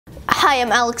Hi,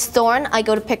 I'm Alex Thorne. I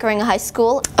go to Pickering High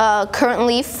School.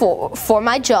 Currently, for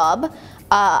my job,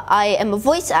 I am a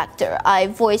voice actor. I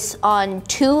voice on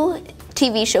 2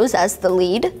 TV shows as the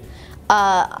lead.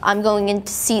 I'm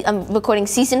recording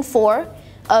season 4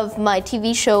 of my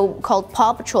TV show called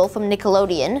Paw Patrol from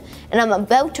Nickelodeon, and I'm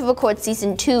about to record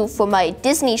season 2 for my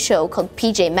Disney show called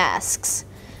PJ Masks.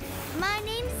 My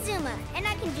name's Zuma, and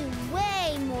I can do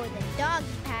way more than doggy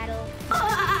paddle.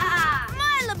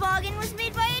 My toboggan was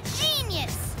made by a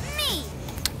genius, me.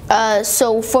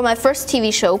 So for my first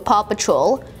TV show, Paw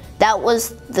Patrol, that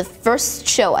was the first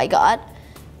show I got.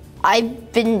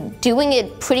 I've been doing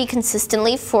it pretty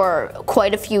consistently for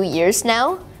quite a few years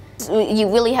now.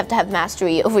 You really have to have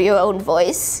mastery over your own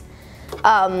voice.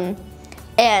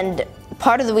 And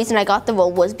part of the reason I got the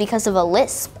role was because of a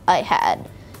lisp I had.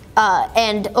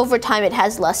 And over time it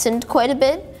has lessened quite a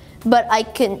bit, but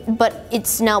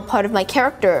it's now part of my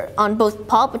character on both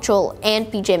Paw Patrol and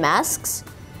PJ Masks.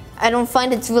 I don't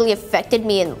find it's really affected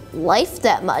me in life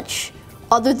that much,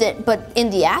 but in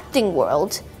the acting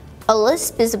world, a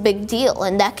lisp is a big deal,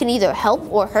 and that can either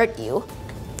help or hurt you.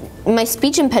 My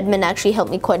speech impediment actually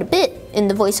helped me quite a bit in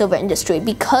the voiceover industry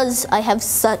because I have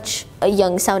such a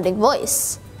young sounding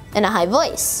voice and a high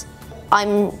voice.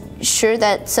 I'm sure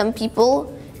that some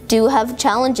people do have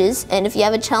challenges, and if you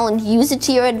have a challenge, use it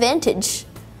to your advantage.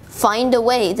 Find a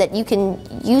way that you can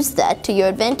use that to your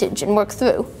advantage and work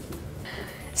through.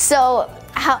 So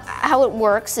how it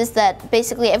works is that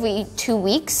basically every 2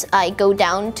 weeks I go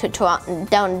down to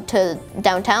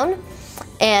downtown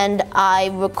and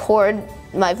I record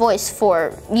my voice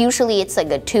for, usually it's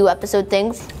like a 2-episode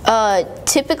thing.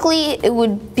 Typically it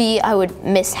would be, I would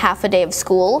miss half a day of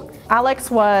school. Alex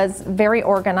was very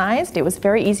organized. It was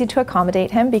very easy to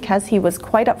accommodate him because he was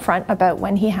quite upfront about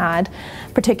when he had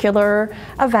particular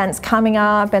events coming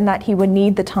up and that he would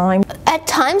need the time. At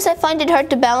times I find it hard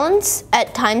to balance,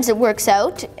 at times it works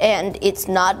out and it's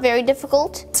not very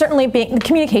difficult. Certainly the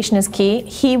communication is key.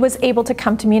 He was able to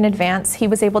come to me in advance. He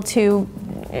was able to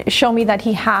show me that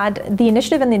he had the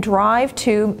initiative and the drive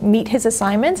to meet his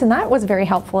assignments, and that was very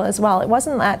helpful as well. It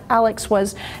wasn't that Alex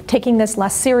was taking this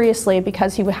less seriously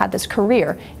because he had this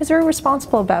career. He was very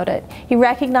responsible about it. He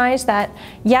recognized that,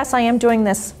 yes, I am doing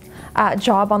this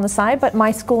job on the side, but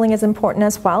my schooling is important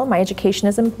as well. My education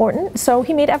is important. So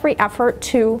he made every effort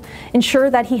to ensure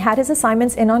that he had his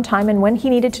assignments in on time, and when he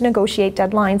needed to negotiate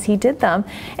deadlines, he did them.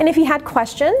 And if he had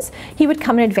questions, he would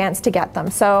come in advance to get them.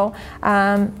 So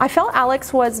I felt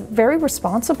Alex was very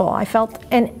responsible. I felt,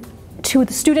 and to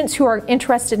the students who are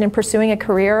interested in pursuing a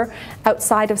career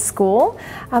outside of school,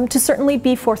 to certainly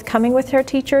be forthcoming with their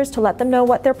teachers, to let them know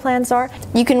what their plans are.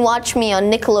 You can watch me on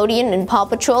Nickelodeon and Paw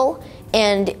Patrol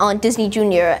and on Disney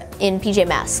Junior in PJ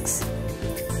Masks.